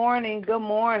Morning, good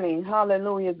morning,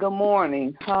 hallelujah, good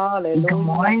morning, hallelujah. Good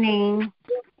morning.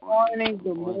 Good morning,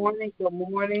 good morning, good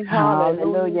morning,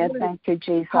 Hallelujah. Thank you,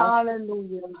 Jesus.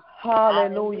 Hallelujah,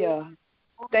 hallelujah.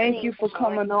 Thank you for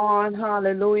coming on,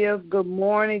 hallelujah. Good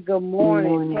morning, good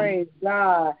morning, praise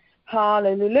God.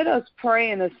 Hallelujah. Let us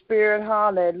pray in the spirit,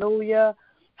 hallelujah,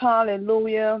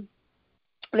 hallelujah.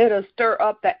 Let us stir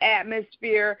up the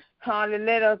atmosphere.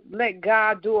 Hallelujah. Let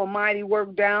God do a mighty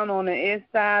work down on the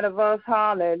inside of us.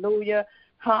 Hallelujah.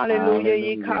 Hallelujah.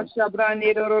 Stir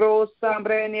up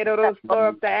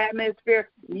the atmosphere.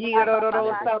 We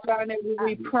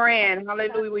praying.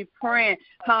 Hallelujah. We praying.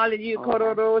 Hallelujah.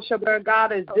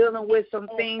 God is dealing with some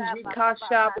things. Have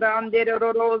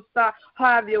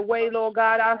your way, Lord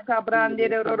God.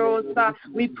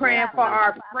 We praying for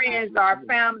our friends, our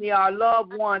family, our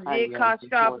loved ones.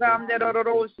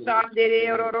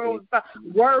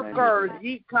 Workers,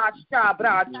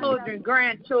 children,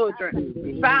 grandchildren,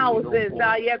 spouses,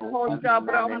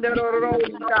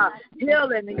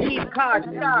 healing,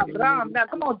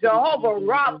 come on, Jehovah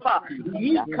Rapha,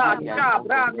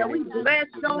 we bless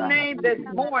your name this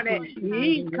morning.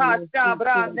 We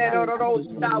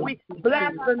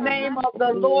bless the name of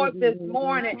the Lord this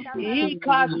morning.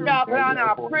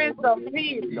 Our Prince of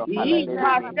Peace.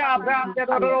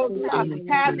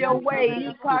 Have your way.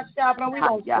 We're going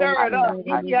to stir it up.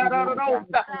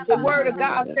 The word of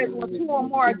God says when two or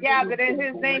more are gathered in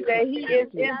his name that he is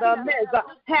in the midst.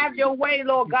 Have your way,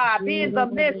 Lord God. Be in the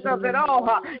midst of it all.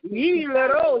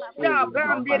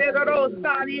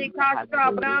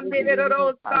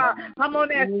 Come on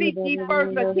there, seek ye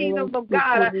first the kingdom of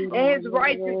God and his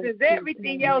righteousness.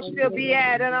 Everything else shall be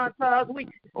added unto us. We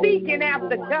seeking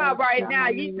after God right now.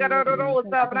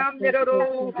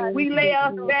 We lay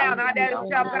us down at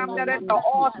the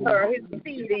altar, his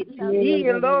feet.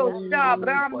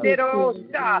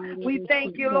 We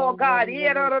thank you, Lord God.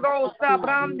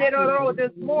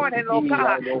 This morning, Lord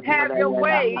God. Have your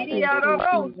way.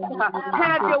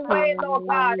 Have your way, Lord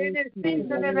God, in this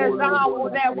season and this hour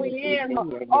that we in.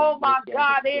 Oh my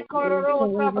God.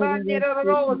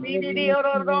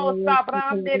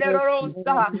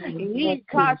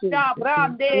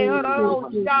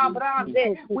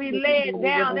 We lay it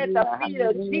down at the feet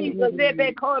of Jesus.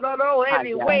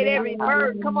 Every weight, every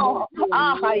burden. Come on.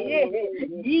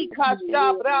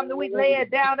 We lay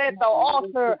it down at the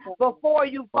altar before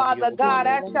you, Father God.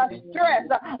 I shall stress.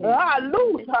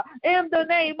 Loose in the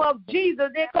name of Jesus.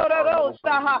 Come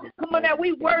on, that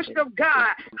we worship God.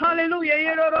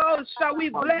 Hallelujah. We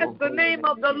bless the name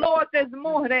of the Lord this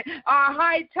morning. Our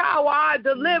high tower, our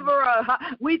deliverer.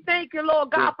 We thank you,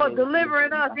 Lord God, for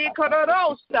delivering us.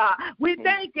 We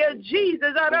thank you,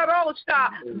 Jesus.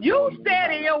 You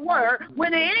said in your word,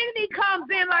 when the enemy comes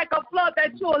in like a flood,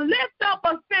 that you'll lift up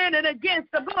a standard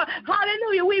against them.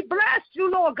 Hallelujah. We bless you,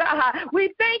 Lord God.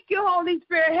 We thank you, Holy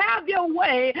Spirit. Have your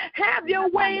way. Have your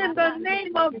way in the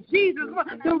name of Jesus.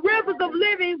 The rivers of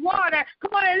living water.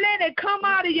 Come on and let it come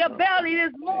out of your belly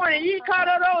this morning.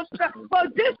 For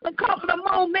just a couple of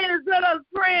more minutes, let us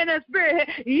pray in the spirit.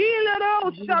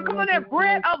 Come on, that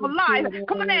bread of life.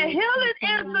 Come on, that healing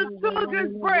is the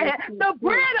children's bread. The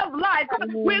bread of life.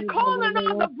 We're calling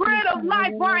on the bread of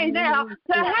life right now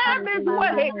to have his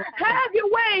way. Have your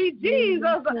way,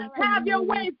 Jesus. Have your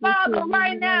way, Father,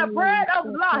 right now. Bread of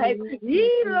life.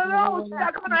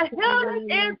 Come on, healing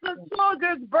is the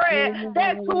children's bread.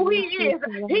 That's who he is.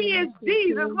 He is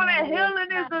Jesus. Come on,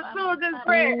 healing is the children's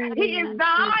bread. He is the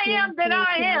I am that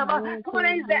I am. Come on,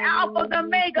 he's the Alpha, the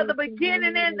Omega, the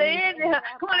beginning and the end.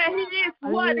 Come on, he is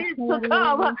what is to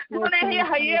come. Come on,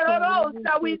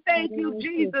 we thank you,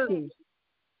 Jesus.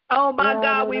 Oh, my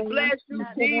God, we bless you,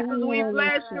 Jesus. We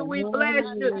bless you. We bless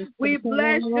you. We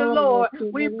bless you, Lord.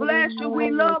 We bless you. We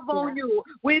love on you.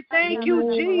 We thank you,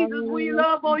 Jesus. We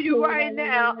love on you right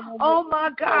now. Oh, my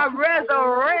God,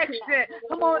 resurrection.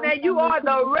 Come on, now, you are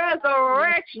the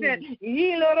resurrection.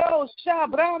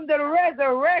 The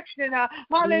resurrection.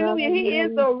 Hallelujah. He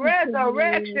is the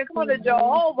resurrection. Come on, the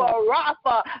Jehovah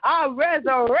Rapha, our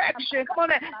resurrection. Come on,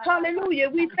 hallelujah.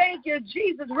 We thank you,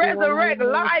 Jesus. Resurrect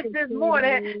life this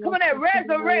morning. Come on, and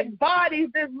resurrect bodies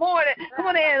this morning. Come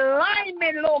on, and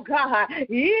alignment, Lord God. Come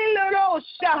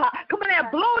on,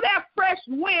 and blow that fresh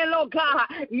wind, Lord God.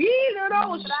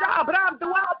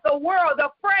 Throughout the world, the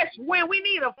fresh fresh wind. We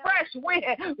need a fresh wind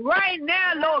right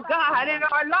now, Lord God, in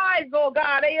our lives, Lord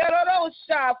God.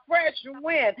 Fresh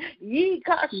wind. We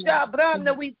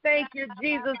thank you,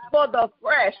 Jesus, for the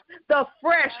fresh,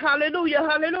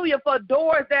 hallelujah, for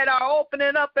doors that are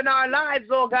opening up in our lives,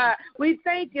 Lord God. We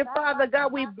thank you, Father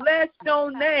God. We bless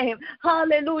your name.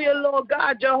 Hallelujah, Lord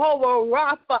God, Jehovah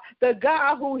Rapha, the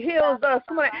God who heals us.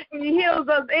 Come on, He heals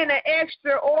us in an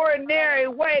extraordinary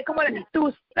way. Come on,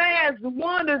 through signs,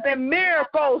 wonders, and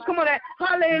miracles. Come on,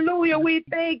 hallelujah. We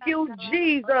thank you,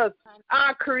 Jesus,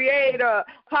 our Creator.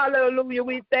 Hallelujah.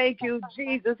 We thank you,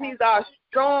 Jesus. He's our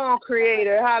strong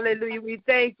Creator. Hallelujah. We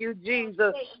thank you,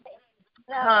 Jesus.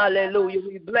 Hallelujah.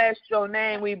 We bless your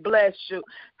name. We bless you.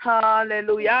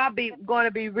 Hallelujah. I'll be going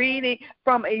to be reading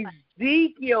from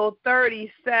Ezekiel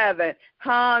 37.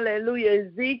 Hallelujah.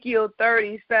 Ezekiel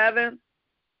 37.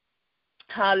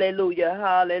 Hallelujah.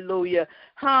 Hallelujah.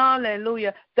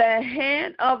 Hallelujah. The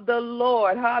hand of the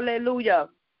Lord. Hallelujah.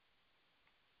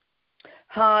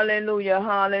 Hallelujah.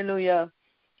 Hallelujah.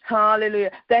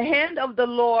 Hallelujah. The hand of the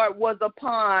Lord was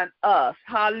upon us.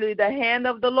 Hallelujah. The hand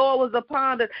of the Lord was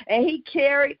upon us, and He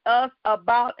carried us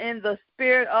about in the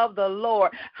Spirit of the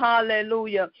Lord.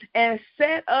 Hallelujah. And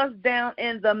set us down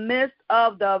in the midst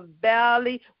of the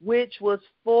valley, which was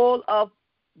full of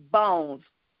bones,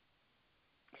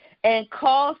 and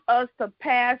caused us to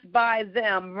pass by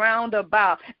them round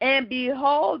about. And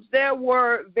behold, there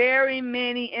were very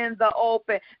many in the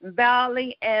open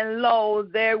valley, and lo,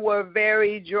 they were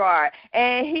very dry.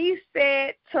 And He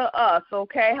said to us,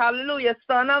 okay, hallelujah,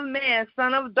 son of man,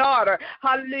 son of daughter,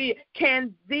 hallelujah,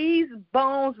 can these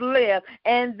bones live?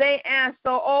 And they answered,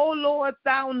 O Lord,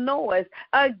 thou knowest.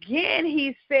 Again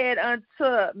He said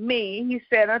unto me, He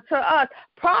said unto us,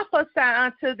 prophesy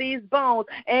unto these bones.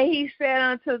 And He said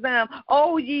unto them,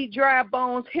 O ye dry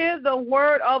bones, hear the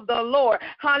word of the Lord.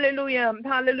 Hallelujah.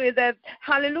 Hallelujah.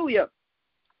 Hallelujah.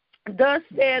 Thus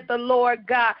said the Lord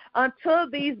God, unto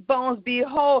these bones,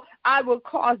 behold, I will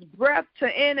cause breath to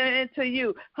enter into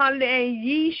you. Hallelujah. And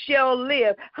ye shall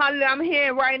live. Hallelujah. I'm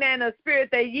hearing right now in the Spirit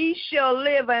that ye shall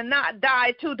live and not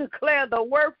die, to declare the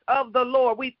works of the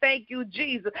Lord. We thank you,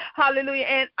 Jesus. Hallelujah.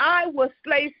 And I will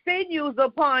slay sinews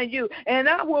upon you, and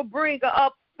I will bring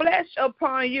up flesh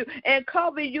upon you, and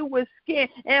cover you with skin,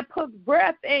 and put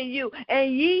breath in you,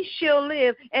 and ye shall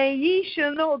live, and ye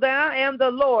shall know that I am the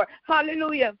Lord.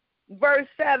 Hallelujah. Verse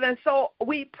 7, so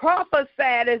we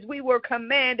prophesied as we were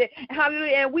commanded.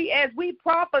 Hallelujah. And as we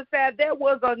prophesied, there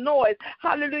was a noise.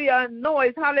 Hallelujah. A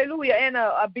noise. Hallelujah. And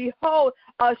behold,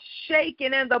 a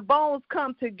shaking, and the bones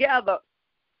come together,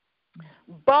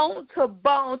 bone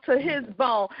to his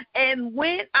bone. And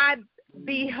when I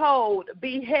beheld,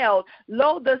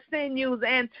 lo, the sinews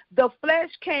and the flesh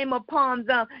came upon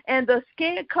them, and the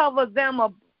skin covered them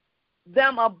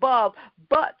above,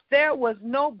 but there was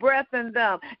no breath in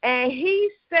them. And He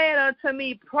said unto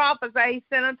me, prophesy. He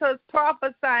said unto us,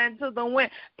 prophesy unto the wind.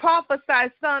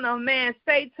 Prophesy, son of man,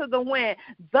 say to the wind,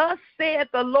 thus saith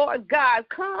the Lord God,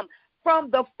 come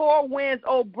from the four winds,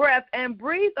 O breath, and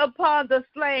breathe upon the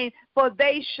slain, for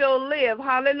they shall live.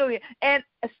 Hallelujah. And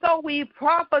so we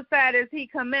prophesied as He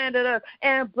commanded us,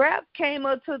 and breath came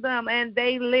unto them, and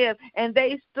they lived, and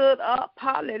they stood up,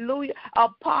 hallelujah,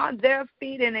 upon their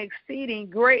feet, an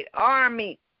exceeding great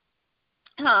army.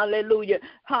 Hallelujah.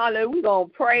 Hallelujah. We're going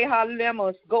to pray. Hallelujah. I'm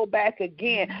going to go back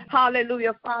again.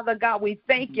 Hallelujah. Father God, we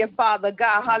thank you, Father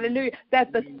God. Hallelujah.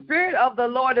 That the Spirit of the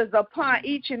Lord is upon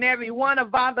each and every one of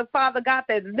Father God,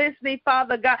 that's listening,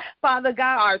 Father God. Father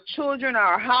God, our children,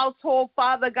 our household,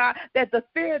 Father God, that the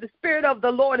Spirit of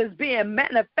the Lord is being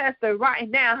manifested right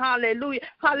now. Hallelujah.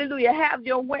 Hallelujah. Have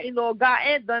your way, Lord God,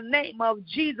 in the name of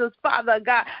Jesus, Father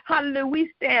God. Hallelujah.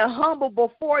 We stand humble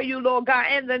before you, Lord God,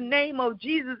 in the name of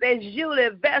Jesus, as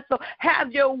yielded vessel.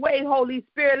 Have your way, Holy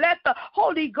Spirit. Let the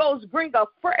Holy Ghost bring a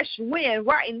fresh wind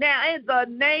right now in the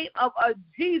name of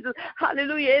Jesus.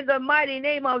 Hallelujah. In the mighty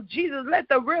name of Jesus, let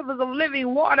the rivers of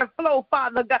living water flow,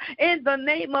 Father God. In the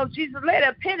name of Jesus, let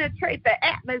it penetrate the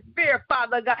atmosphere,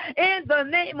 Father God. In the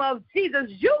name of Jesus,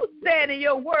 you said in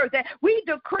your word that we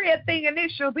decree a thing and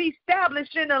it shall be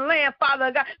established in the land,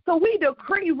 Father God. So we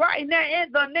decree right now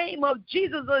in the name of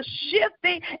Jesus a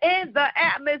shifting in the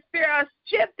atmosphere, a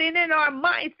shifting in our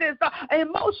mindsets, our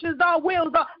emotions, our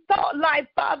wills, our thought life,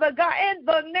 Father God. In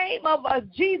the name of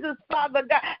Jesus, Father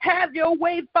God, have your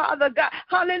way, Father God.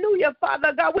 Hallelujah,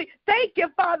 Father God. We thank you,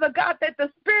 Father God, that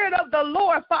the Spirit of the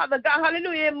Lord, Father God,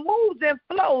 hallelujah, it moves and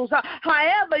flows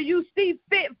however you see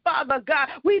fit, Father God.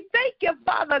 We thank you,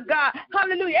 Father God,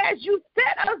 hallelujah, as you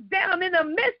set us down in the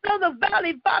midst of the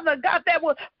valley, Father God, that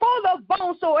was full of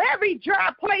bones. So every dry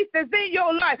place that's in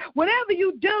your life, whatever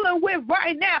you're dealing with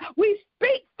right now, we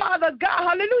speak, Father God,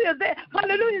 hallelujah, that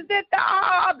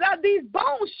these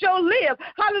bones shall live,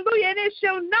 hallelujah, and it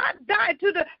shall not die,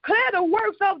 to declare the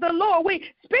works of the Lord. We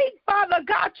speak, Father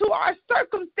God, to our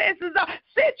circumstances, our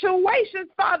situations,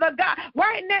 Father God,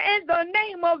 right now in the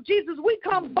name of Jesus. We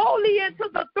come boldly into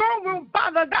the throne room,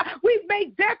 Father God. We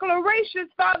make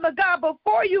declarations, Father God,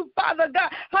 before you, Father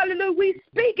God. Hallelujah. We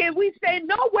speak and we say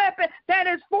no weapon that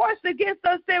is forced against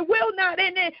us that will not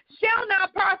and it shall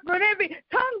not prosper. And every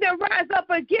tongue that rise up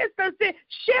against us, it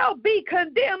shall be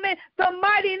condemned in the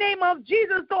mighty name of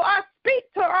Jesus. So I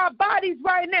speak to our bodies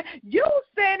right now. You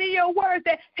said in your words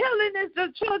that healing is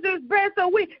the children's bread. So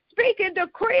we speak and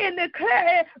decree and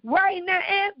declare it right now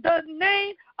in the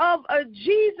name of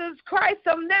Jesus Christ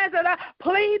of Nazareth. I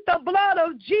plead the blood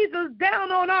of Jesus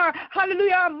down on our,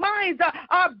 hallelujah, our minds,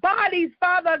 our bodies,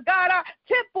 Father God, our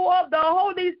temple of the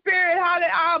Holy Spirit,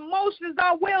 our emotions,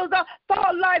 our wills, our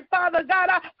thought life, Father God.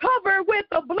 I cover with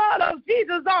the blood of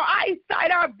Jesus our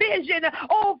eyesight, our vision.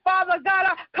 Oh, Father God,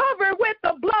 I cover with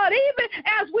the blood. Even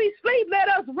as we sleep, let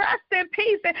us rest in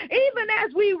peace. And even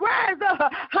as we rise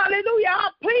up, hallelujah, I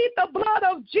plead the blood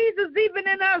of Jesus even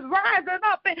in us rising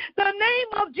up. In the name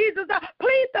of Jesus, I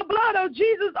plead the blood of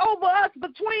Jesus over us,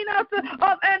 between us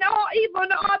and all evil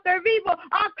and the author of evil.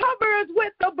 I cover us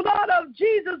with the blood of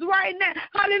Jesus right now.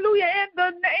 Hallelujah. In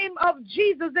the name of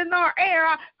Jesus, in our air,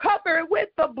 I cover it with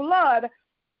the blood.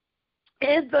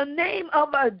 In the name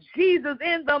of Jesus,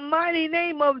 in the mighty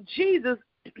name of Jesus.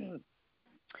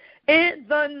 In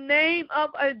the name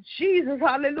of Jesus,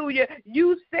 hallelujah.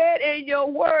 You said in your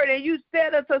word, and you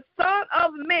said as a son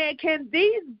of man, can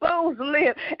these bones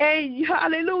live? And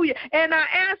hallelujah. And I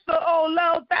answer, oh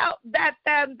Lord, thou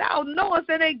knowest.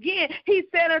 And again, he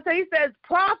says,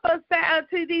 prophesy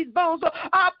unto these bones. So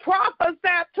I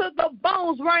prophesy to the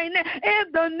bones right now.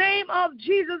 In the name of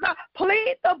Jesus, I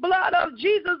plead the blood of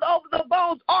Jesus over the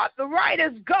bones.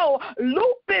 Arthritis go,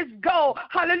 lupus go,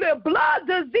 hallelujah. Blood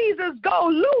diseases go,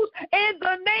 loose. In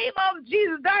the name of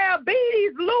Jesus,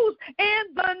 diabetes loose.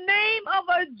 In the name of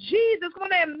Jesus,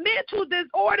 come on, mental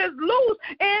disorders loose.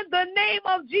 In the name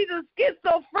of Jesus,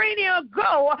 schizophrenia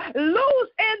go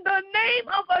loose. In the name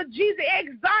of Jesus,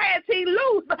 anxiety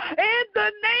loose. In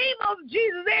the name of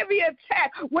Jesus, every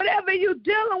attack, whatever you're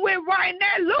dealing with right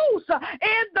now, loose.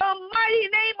 In the mighty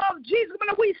name of Jesus, come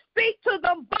on, we speak to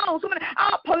the bones. Come on,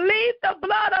 I'll plead the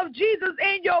blood of Jesus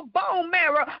in your bone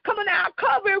marrow. Come on, I'll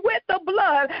cover it with the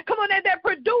blood. Come on, that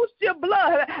produced your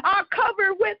blood. I'll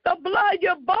cover with the blood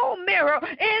your bone marrow.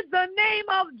 In the name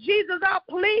of Jesus, I'll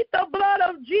plead the blood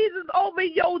of Jesus over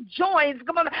your joints.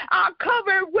 Come on, I'll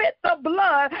cover with the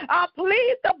blood. I'll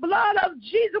plead the blood of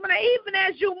Jesus. Come on, even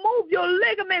as you move your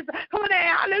ligaments, come on,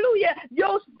 hallelujah,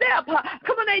 your step,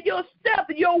 come on, your step,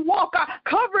 your walk,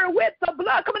 cover with the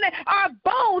blood. Come on, our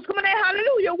bones, come on,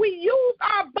 hallelujah, we use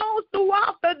our bones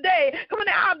throughout the day. Come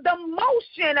on, the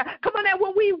motion, come on,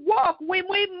 when we walk, when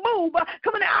we move,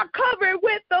 come on, I cover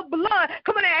with the blood.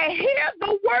 Come on, I hear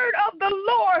the word of the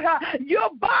Lord. Your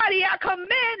body, I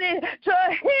command it to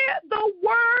hear the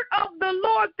word of the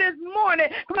Lord this morning.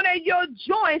 Come on, your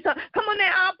joints, come on,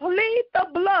 I plead the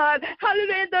blood.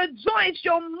 Hallelujah, the joints,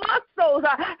 your muscles,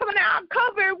 come on, I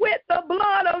cover with the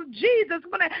blood of Jesus.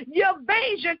 Come on, your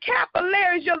veins, your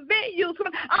capillaries, your venules, come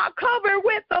on, I cover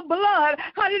with the blood.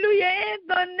 Hallelujah, in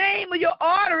the name of your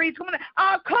arteries, come on,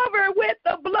 I cover with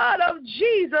the blood of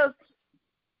Jesus.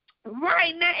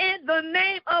 Right now, in the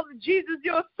name of Jesus,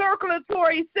 your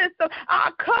circulatory system, I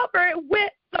cover it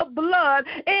with the blood.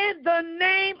 In the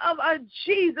name of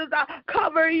Jesus, I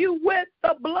cover you with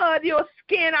the blood. Your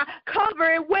skin, I cover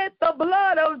it with the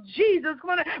blood of Jesus.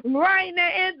 Right now,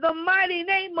 in the mighty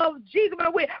name of Jesus,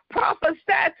 we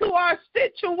prophesy to our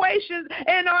situations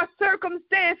and our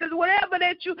circumstances, whatever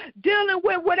that you're dealing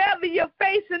with, whatever you're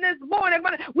facing this morning.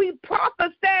 We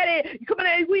prophesy it.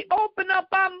 We open up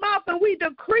our mouth and we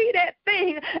decree that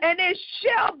thing, and it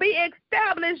shall be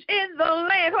established in the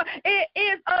land. It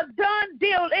is a done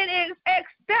deal. It is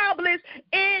established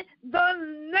in the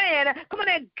land. Come on,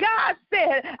 and God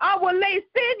said, I will lay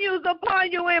sinews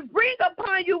upon you and bring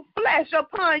upon you flesh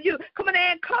upon you. Come on,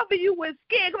 and cover you with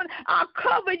skin. Come on, I'll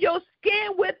cover your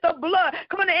skin with the blood.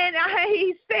 Come on, and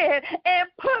he said, and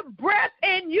put breath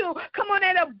in you. Come on,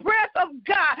 and the breath of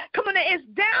God. Come on, it's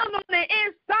down on the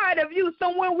inside of you.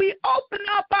 So when we open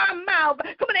up our mouth,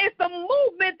 come on, it's the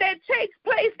movement that takes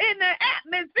place in the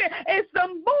atmosphere. It's the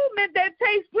movement that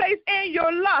takes place in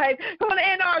your life. Come on,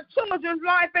 in our children's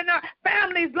life, in our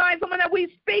family's life. Come on, that we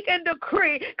speak and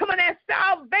decree. Come on, that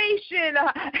salvation,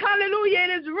 hallelujah,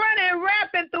 it is running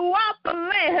rapid throughout the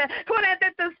land. Come on,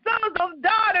 that the sons of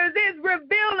daughters is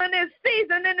revealed in this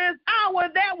season, in this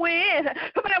hour that we're in.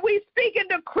 Come on, that we speak and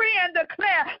decree and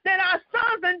declare that our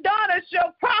sons and daughters shall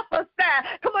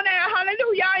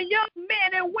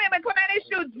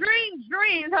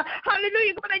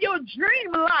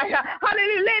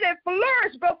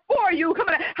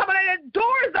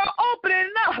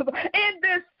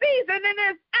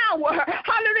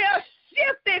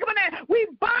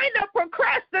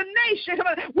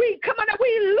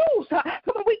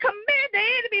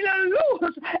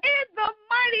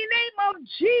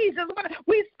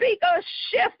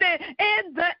shifting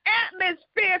in the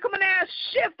atmosphere. Come on now,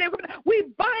 shifting. We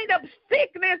bind up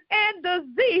sickness and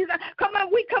disease. Come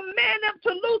on, we command them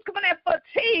to loose. Come on, that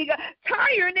fatigue,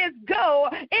 tiredness go.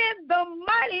 In the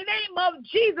mighty name of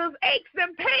Jesus, aches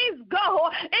and pains go.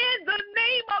 In the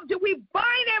name of Jesus, we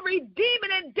bind every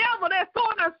demon and devil that's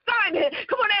on assignment.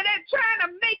 Come on, they're trying to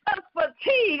make us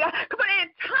fatigue. Come on,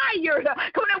 and tired.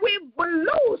 Come on, we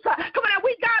loose. Come on,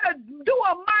 we got to do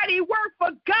a mighty work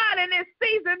for God in this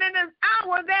season, in this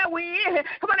hour that we in.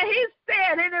 Come on, he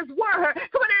said in his word,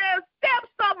 come on, the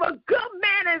steps of a good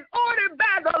man is ordered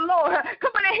by the Lord.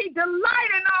 Come on, he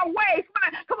delight in our ways.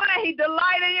 Come on, he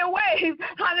delight in your ways.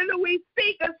 Hallelujah, we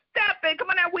speak a stepping. Come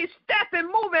on, we stepping,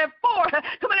 moving forward.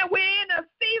 Come on, we're in a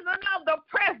season of the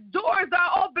press. Doors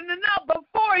are opening up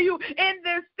before you in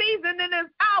this season, in this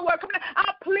hour. Come on,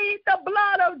 I plead the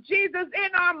blood of Jesus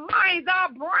in our minds, our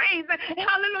brains.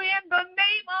 Hallelujah, in the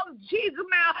name of Jesus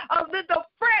now, the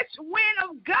fresh wind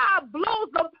of God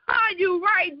blows upon you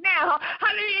right now.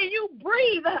 Hallelujah, you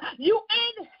breathe, you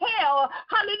inhale.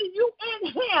 Hallelujah, you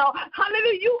inhale.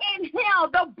 Hallelujah, you inhale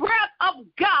the breath of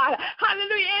God.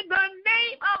 Hallelujah, in the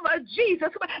name of Jesus.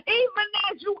 Even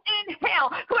as you inhale,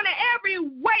 come on, every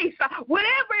waste,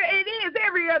 whatever it is,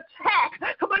 every attack,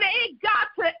 come on, it got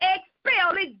to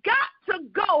expel, it got to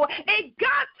go, it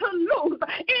got to loose.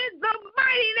 In the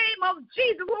mighty name of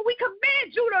Jesus, when we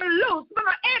command you to loose, come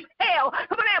on, exhale,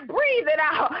 come on, and breathe it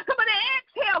out. Come on, and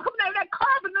exhale, come on, that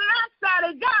carbon dioxide,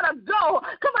 it got to go.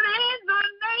 Come on, in the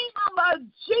name of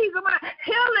Jesus, come on,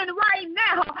 healing right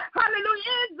now.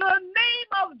 Hallelujah, in the name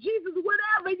of Jesus,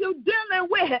 whatever you're dealing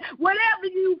with, whatever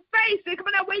you face, come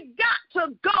on, we got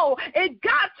to go. It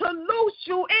got to loose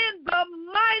you in the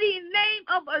mighty name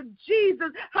of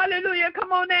Jesus. Hallelujah.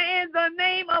 Come on now, in the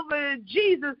name of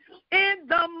Jesus. In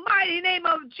the mighty name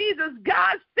of Jesus,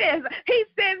 God says, he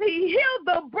says he healed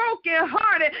the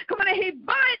brokenhearted. Come on, he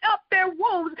bind up their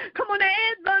wounds. Come on,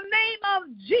 in the name of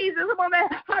Jesus. Come on,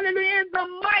 hallelujah, in the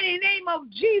mighty name of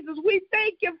Jesus. We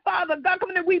thank you, Father God.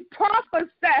 Come on, we prophesy.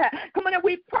 Come on,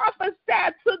 we prophesy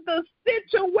to the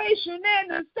situation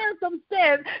and the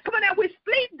circumstance. Come on, we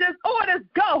sleep disorders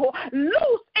go.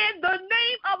 Loose in the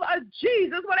name of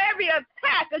Jesus. When every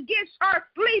attack against our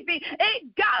sleeping,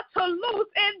 it got to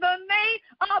loose in the name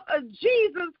of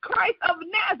Jesus Christ of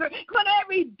Nazareth. Come on,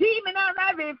 every demon and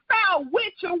every foul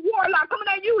witch or warlock, come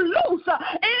on, you loose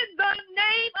in the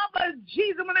name of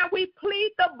Jesus. When we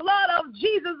plead the blood of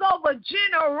Jesus over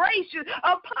generation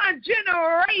upon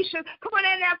generation, come on,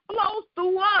 and that flows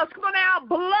through us. Come on, our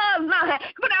bloodline.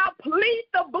 Come on, I plead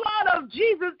the blood of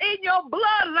Jesus in your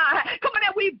bloodline. Come on,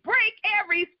 that we break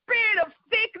every spirit of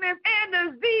sickness and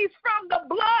disease from the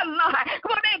bloodline.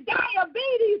 Come on, that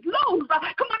diabetes loose.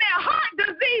 Come on, that heart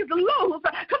disease loose.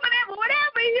 Come on, that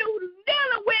whatever you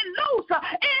dealing with loose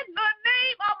in the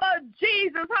name of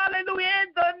Jesus. Hallelujah, in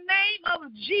the name of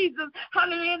Jesus.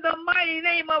 Hallelujah, in the mighty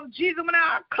name of Jesus. When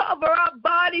I cover our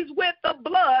bodies with the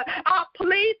blood, I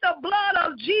plead the blood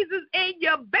of Jesus in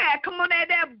your back. Come on,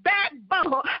 that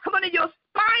backbone. Come on, in your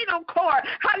spinal cord.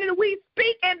 Hallelujah, we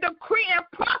speak and decree and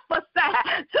prophesy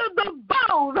to the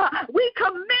bones. We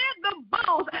command the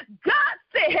bones. God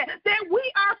said that we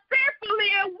are fearfully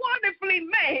and wonderfully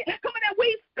made. Come on, that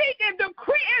we speak and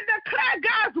decree and declare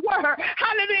God's word.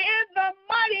 Hallelujah, in the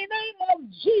mighty name of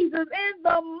Jesus. In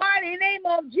the mighty name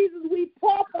of Jesus, we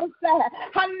prophesy.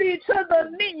 Hallelujah, to the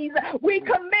knees. We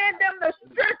command them to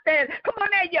strengthen. Come on,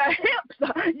 that your hips,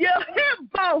 your hip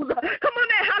bones. Come on,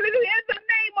 that hallelujah, in the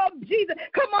name of Jesus.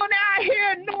 Come on, now I hear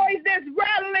a noise that's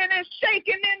rattling and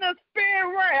shaking in the spirit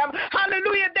realm.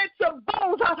 Hallelujah, that's your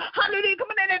bones. Hallelujah,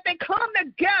 come on, that they come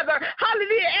together.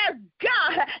 Hallelujah, as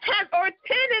God has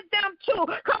ordained them to.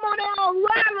 Come on, now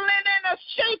rattling and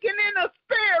shaking in the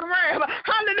spirit realm.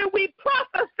 Hallelujah, we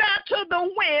prophesy to the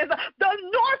winds, the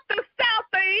north, the south,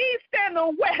 the east, and the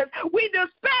west. We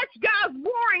dispatch God's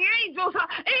warring angels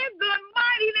in the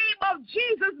mighty name of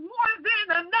Jesus, more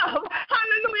than enough.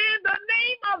 Hallelujah, in the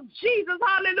name of Jesus.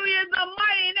 Hallelujah, in the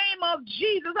mighty name of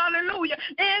Jesus. Hallelujah,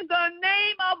 in the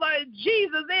name of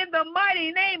Jesus. In the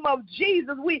mighty name of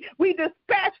Jesus, we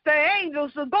dispatch the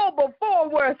angels to go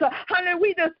before us. Hallelujah,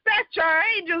 we dispatch our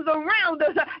angels around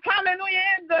us. Hallelujah,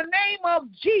 in the name of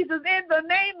Jesus. In the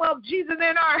name of Jesus,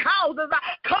 in our houses,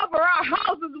 cover our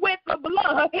houses with the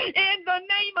blood. In the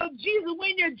name of Jesus,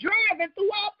 when you're driving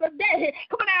throughout the day,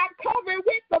 come on, I cover it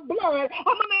with the blood.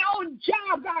 I'm on my own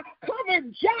jobs, I cover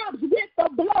jobs with the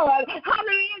blood.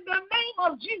 Hallelujah, in the name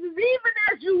of Jesus, even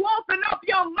as you open up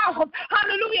your mouth,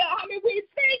 hallelujah, hallelujah, we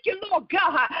thank you, Lord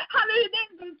God. Hallelujah,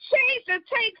 there's a change that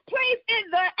takes place in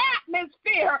the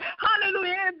atmosphere.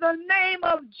 Hallelujah, in the name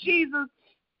of Jesus.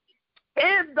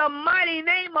 In the mighty mighty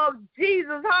name of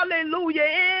Jesus. Hallelujah.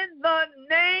 In the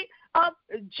name of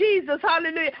Jesus,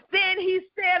 hallelujah. Then he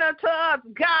said unto us,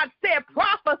 God said,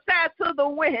 prophesy to the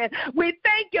wind. We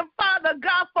thank you, Father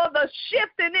God, for the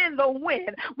shifting in the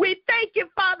wind. We thank you,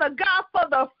 Father God, for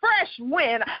the fresh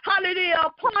wind, hallelujah,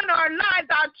 upon our lives,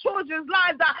 our children's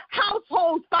lives, our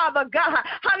households, Father God,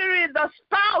 hallelujah, the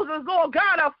spouses, Lord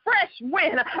God, a fresh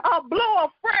wind, a blow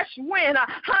of fresh wind,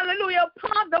 hallelujah,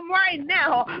 upon them right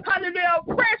now, hallelujah,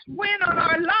 a fresh wind on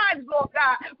our lives, Lord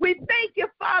God. We thank you,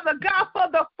 Father God, for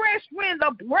the fresh wind,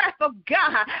 the breath of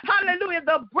God, hallelujah,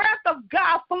 the breath of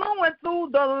God flowing through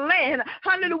the land,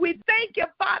 hallelujah. We thank you,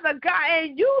 Father God,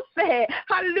 and you said,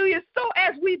 hallelujah, so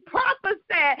as we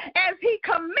prophesied, as he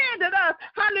commanded us,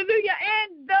 hallelujah,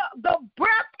 and the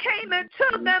breath came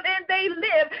into them and they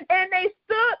lived and they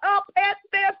stood up at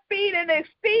their feet, an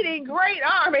exceeding great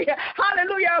army,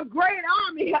 hallelujah, a great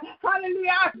army,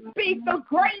 hallelujah. I speak the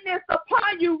greatness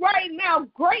upon you right now,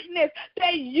 greatness,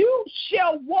 that you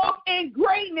shall walk in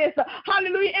greatness,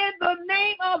 hallelujah, in the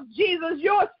name of Jesus.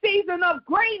 Your season of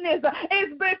greatness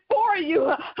is before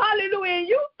you, hallelujah, and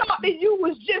you thought that you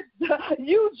was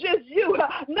just you.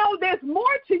 No, there's more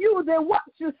to you than what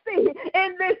you see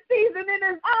in this season, in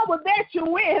this hour that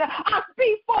you're in. I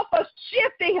speak forth a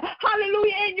shifting,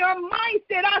 hallelujah, in your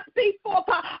mindset. I speak forth,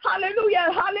 hallelujah,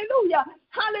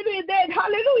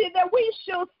 that we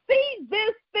shall see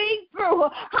this thing through,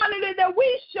 hallelujah, that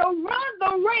we shall run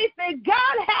the race that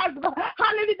God has,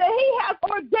 hallelujah, that he has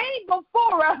ordained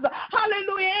before us,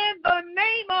 hallelujah, in the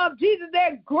name of Jesus,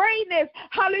 that greatness,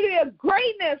 hallelujah,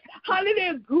 greatness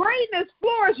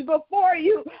flourish before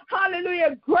you,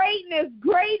 hallelujah, greatness,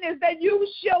 that you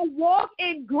shall walk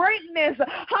in greatness,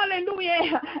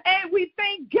 hallelujah, and we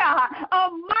thank God, a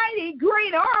mighty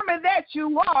great army that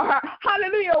you are,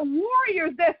 hallelujah,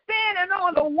 warriors that standing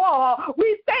on the wall.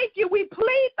 We thank you, we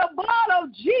plead the blood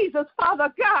of Jesus,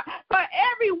 Father God, for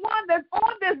everyone that's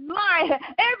on this line,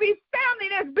 every family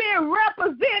that's being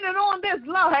represented on this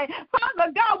line,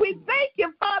 Father God, we thank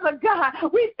you, Father God,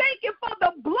 we thank you for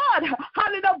the blood,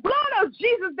 hallelujah, the blood of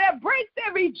Jesus that breaks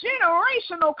every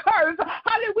generational curse,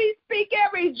 hallelujah, we speak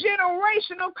every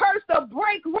generational curse to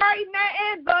break right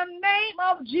now in the name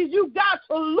of Jesus. You got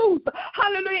to loose,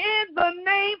 hallelujah, in the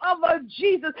name of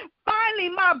Jesus. Finally,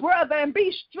 my brother, and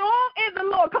be strong in the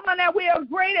Lord. Come on now, we are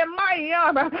great and mighty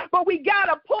armor, but we got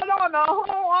to put on the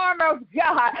whole armor of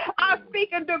God. I speak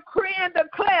and decree and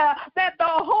declare that the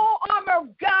whole armor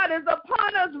of God is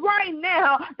upon us right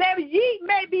now, that ye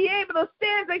may be able to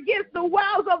stand against the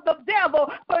wiles of the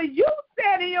devil. For you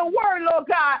said in your word, Lord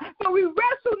God, for we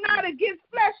wrestle not against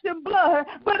flesh and blood,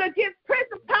 but against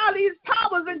principalities,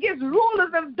 powers, against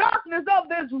rulers of darkness of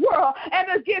this world, and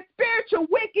against spiritual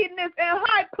wickedness in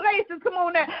high places. Come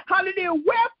on now. Hallelujah.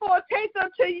 Wherefore take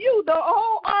unto you the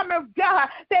whole armor of God,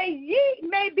 that ye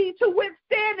may be to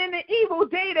withstand in the evil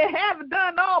day, that have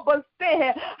done all but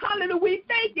stand. Hallelujah. We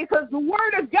thank you because the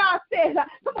word of God says,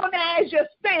 come on now, as you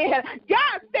stand,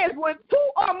 God says when two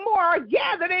or more are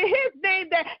gathered in his name,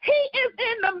 that he is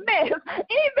in the midst.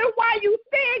 Even while you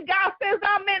stand, God says,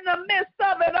 I'm in the midst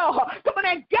of it all. Come on,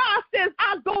 and God says,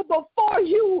 I go before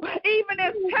you, even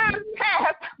as time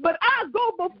pass, but I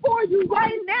go before you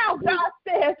right now, God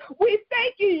says. We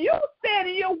thank you. You said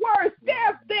in your word,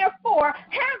 therefore,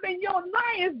 having your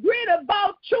lions grid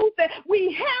about truth, that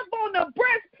we have on the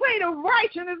breastplate of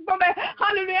righteousness.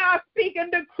 Hallelujah. I speak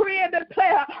and decree and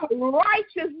declare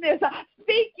righteousness.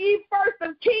 Seek ye first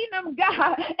the kingdom,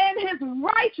 God, and his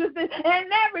righteousness, and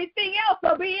everything else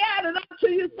will be added unto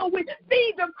you. So we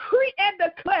see, decree,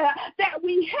 and declare that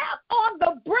we have on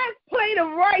the breastplate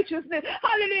of righteousness.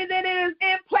 Hallelujah. That it is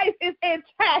in place, it's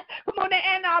intact. Come on,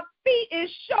 and our feet is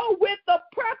show with the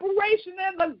preparation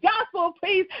and the gospel of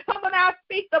peace. Come on, I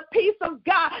speak the peace of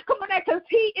God. Come on, because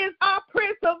he is our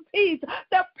Prince of Peace.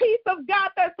 The peace of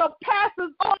God that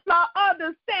surpasses all our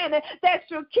understanding, that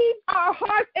shall keep our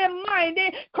hearts and mind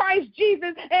in Christ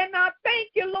Jesus. And I thank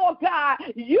you, Lord God.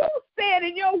 You said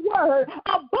in your word,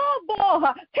 above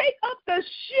all, take up the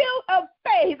shield of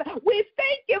faith. We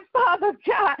thank you, Father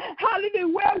God.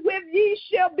 Hallelujah. Wherewith ye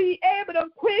shall be able to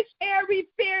quench every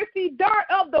fiery dart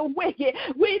of the wicked.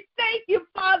 We thank you,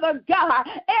 Father God.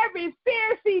 Every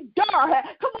fiery dart,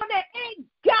 come on, that ain't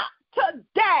got to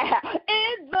die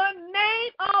in the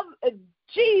name of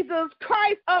Jesus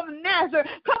Christ of Nazareth.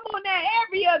 Come on now,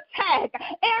 every attack,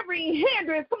 every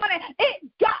hindrance, come on now, it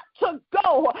got to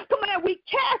go. Come on now, we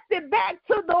cast it back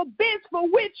to the abyss for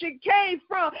which it came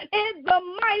from in the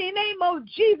mighty name of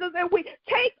Jesus, and we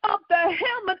take up the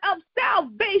helmet of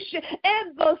salvation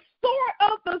and the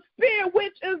sword of the Spirit,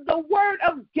 which is the word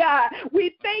of God.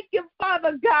 We thank you,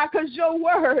 Father God, because your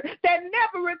word that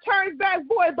never returns back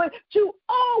void, but you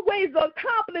always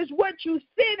accomplish what you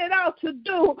sent it out to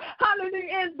do.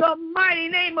 Hallelujah. In the mighty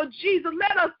name of Jesus,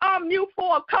 let us unmute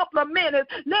for a couple of minutes.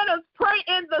 Let us pray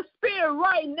in the Spirit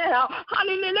right now.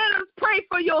 Hallelujah. Let us pray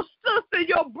for your sister,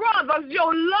 your brothers,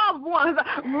 your loved ones.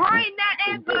 Right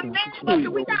now, in the name of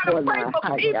Jesus, we got to pray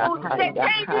for people that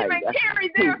can't even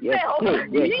carry themselves.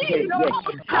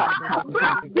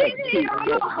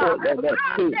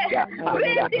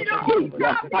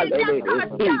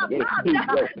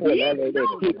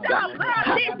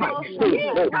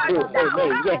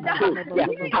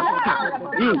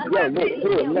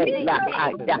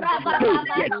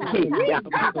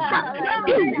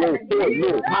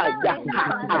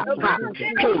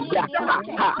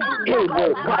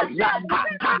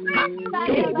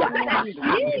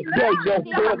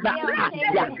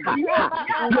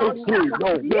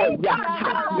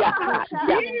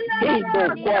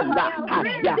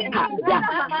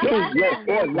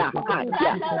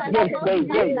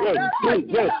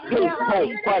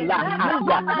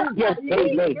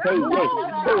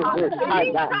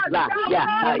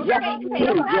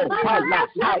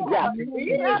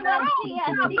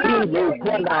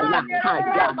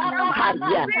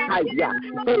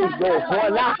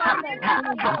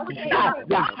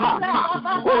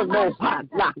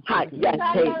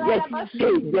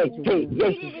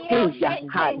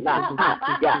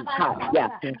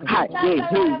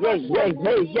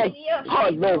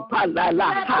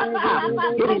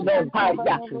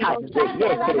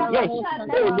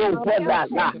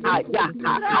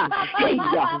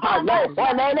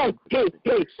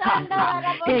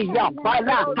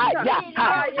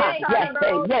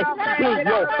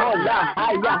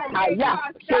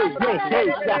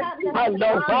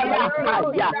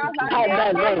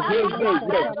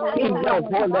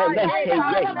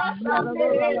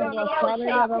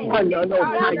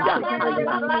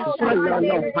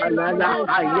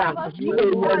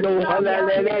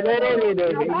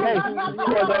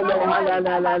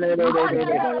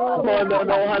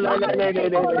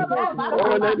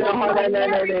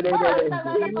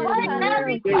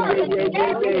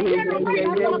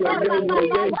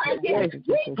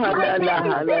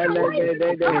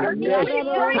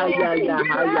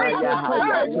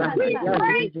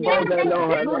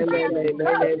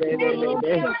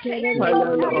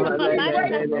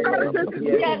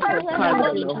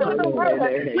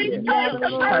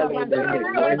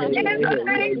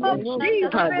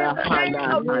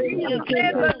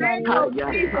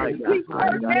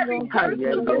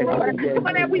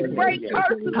 We break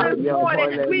curses this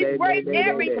morning. We break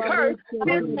every curse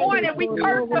this morning. We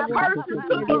curse the curses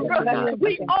to the root.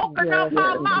 We open up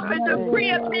our mouth and decree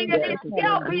a thing, and it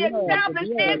shall be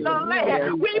established in the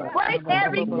land. We break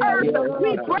every curse.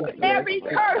 We break every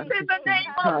curse in the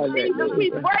name of Jesus. We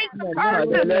break the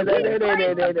curses. We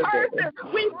break the curses.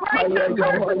 We break the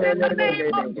curses in the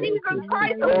name of Jesus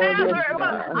Christ of Nazareth.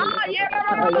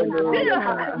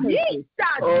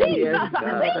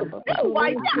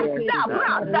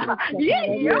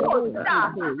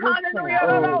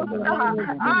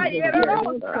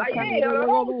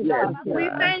 We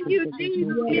thank you,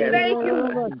 Jesus. We thank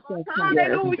you.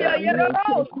 Hallelujah.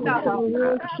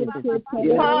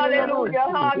 Hallelujah.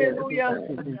 Hallelujah.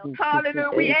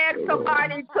 Hallelujah. We ask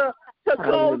somebody to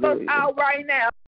close us out right now.